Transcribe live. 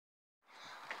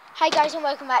Hi guys and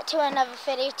welcome back to another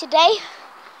video. Today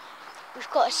we've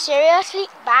got a seriously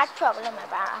bad problem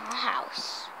about our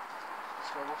house.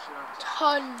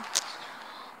 Tons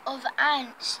of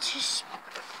ants just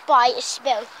by a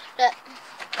spill. Look,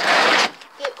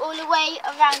 go all the way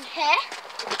around here.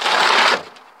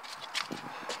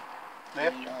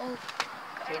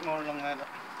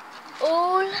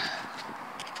 All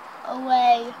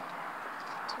away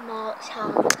to Mark's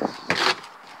house.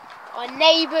 Our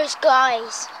neighbours,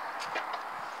 guys.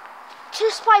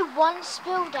 Just by one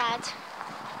spill, Dad.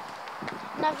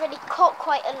 And I've already caught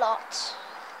quite a lot. So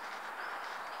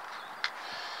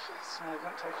it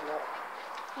won't take a lot.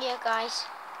 Yeah, guys.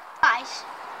 Guys,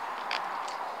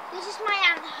 this is my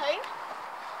ant home.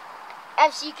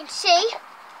 As you can see,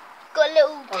 got a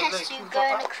little test tube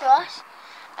going across.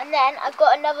 And then I've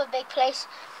got another big place.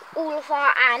 All of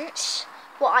our ants,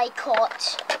 what I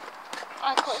caught.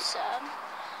 I caught some.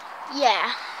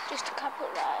 Yeah. Just a couple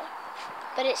there.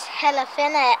 But it's hella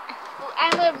thin, it.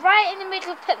 And we're right in the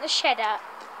middle of putting the shed up.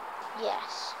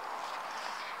 Yes.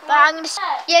 But I'm gonna.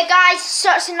 Yeah, guys, it's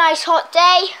such a nice hot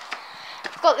day.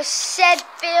 I've got the shed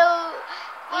built.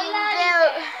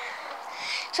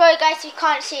 Sorry, guys, if you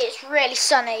can't see, it's really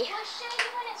sunny. I'll show you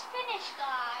when it's finished,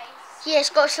 guys. Yeah, it's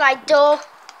got a slide door.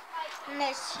 And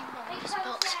there's this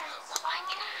box. What I'm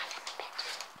gonna have in bed.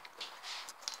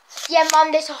 Yeah,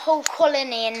 Mum, there's a whole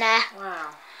colony in there. Wow.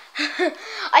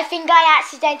 I think I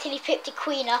accidentally picked a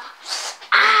queen up.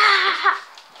 Ah!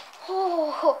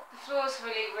 Oh. The floor's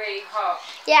really, really hot.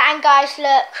 Yeah, and guys,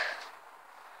 look.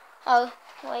 Oh,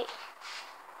 wait.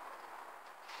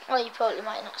 Well, you probably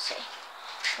might not see.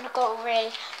 I'm gonna go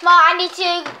really. Mom, I need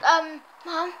to.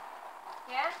 Mom.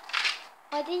 Yeah?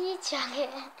 Why did you chuck it?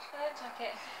 Don't tuck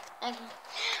it. Okay.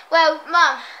 Well,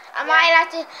 Mum, am I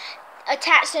allowed to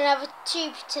attach another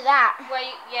tube to that?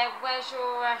 Where's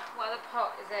your, what other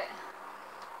pot is it?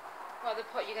 What other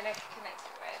pot you're going to connect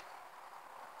it with?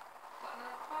 What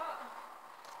other pot?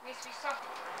 It needs to be soft.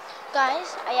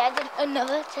 Guys, I added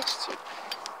another test tube.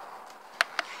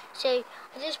 So,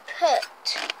 I just put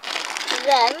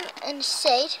them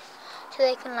inside so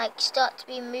they can like start to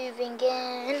be moving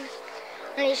in.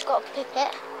 And you just got to pick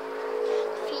it.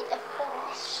 Feed the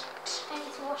horse. I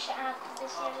need to wash it out of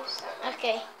this yellow stuff.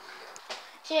 Okay.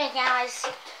 So yeah, guys,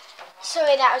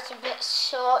 sorry that was a bit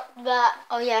short, but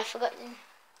oh yeah, I forgot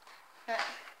to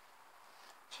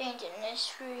change it in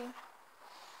this room.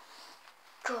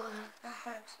 God, my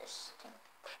hands are stink.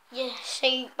 Yeah,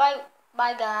 so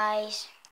bye guys.